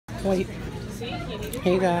Wait.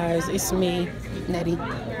 Hey guys, it's me, Nettie.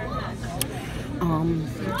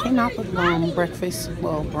 Came out for breakfast,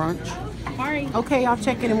 well, brunch. Sorry. Okay, I'll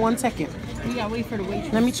check it in 1 second. We gotta wait for the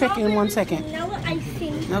waitress. Let me check it in 1 second.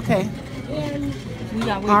 Okay. We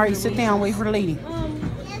gotta wait. All right, sit down, wait for the lady.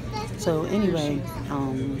 So anyway,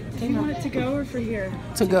 Do you want it to go or for here?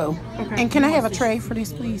 to go. Okay. And can I have a tray for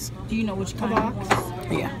this, please? Do you know which kind? box?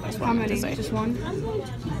 Yeah, that's what How I'm many? to say. Just one?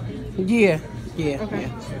 Yeah. Okay.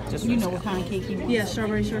 Just You know one. what kind of cake you want? Yeah,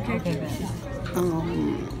 strawberry shortcake.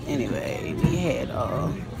 Anyway, we had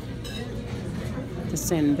to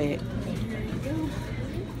send back.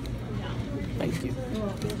 Thank you.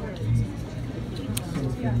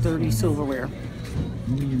 30 silverware.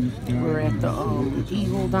 We're at the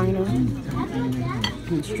Eagle Diner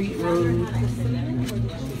in Street Road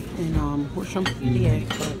in Horsham. Yeah,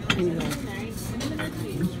 but anyway.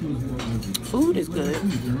 Food is good,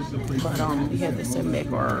 but we had to send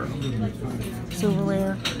back our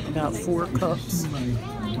silverware, about 4 cups,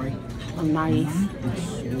 a knife,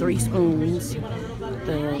 3 spoons.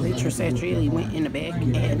 The waitress actually went in the back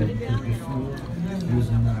and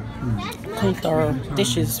cleaned our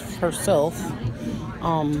dishes herself.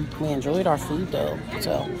 We enjoyed our food though,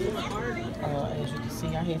 so as you can see,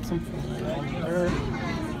 I had some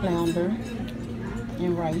flounder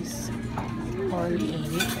and rice. Already ate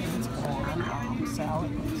it. It's gone.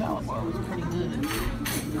 Salad bar was pretty good.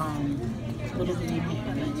 Little bitty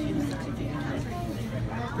bacon.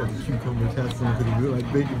 Got the cucumbers, have some pretty good, like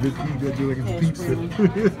bacon, you gotta do like a pizza.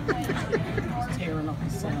 Tearing up the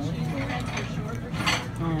salad.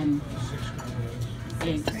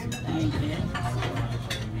 Eggs. I ate that.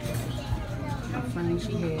 My friend,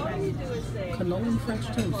 she had cannoli French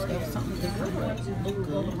toast. That was something different, but it looked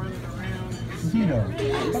good. Zeno,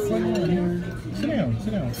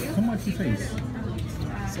 sit down, come watch your face.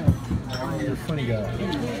 So, You're a funny guy. I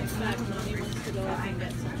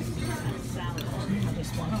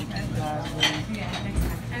just want to give you guys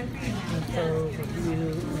a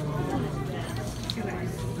review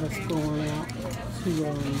what's going on to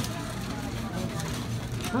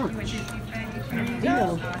brunch. Zeno,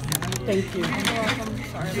 thank you.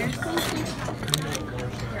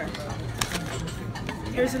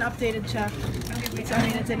 Here's an updated check. I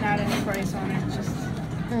mean, it didn't add any price on it. It's just.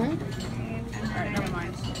 Alright, never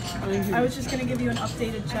mind. I was just gonna give you an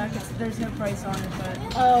updated check. There's no price on it, but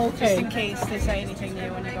Oh, just okay. in case they say anything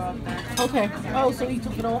new when you go up there. Okay. Oh, so he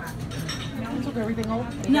took it off? He took everything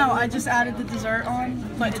off? No, I just added the dessert on,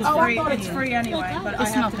 but it's Oh, I free. thought It's free anyway, but I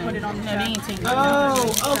It's have nothing. to put it on the No, they check. ain't taking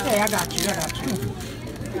Oh, okay. I got you.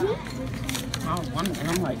 I was wondering.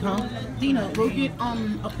 I'm like, huh? Dina, go get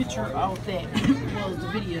a picture of that. Was the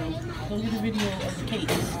video? Go get a video of the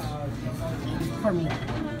cake for me.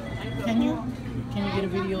 Can you? Can you get a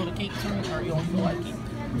video of the cake for me, or you don't feel like it?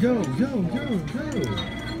 Yo.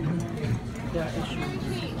 Yeah, issue.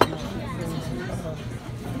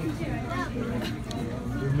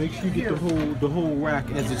 Make sure you get the whole rack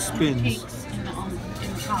as it spins. Cakes and the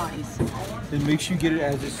pies. And make sure you get it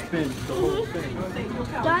as it spins, the whole thing.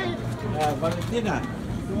 Valentina.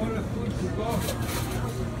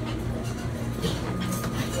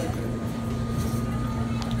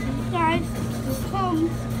 Guys, here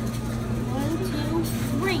comes 1, 2,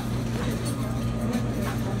 3.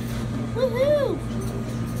 Woohoo!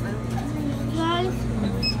 Guys,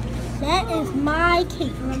 that is my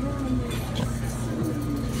cake.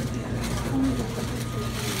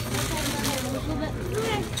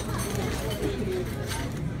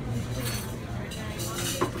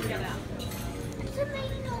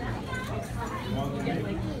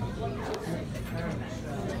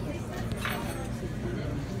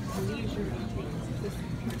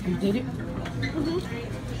 You did it?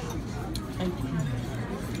 Thank you.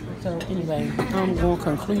 So anyway, I'm going to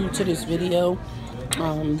conclude to this video.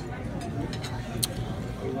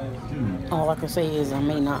 All I can say is I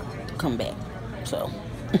may not come back. So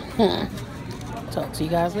talk to you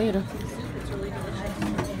guys later.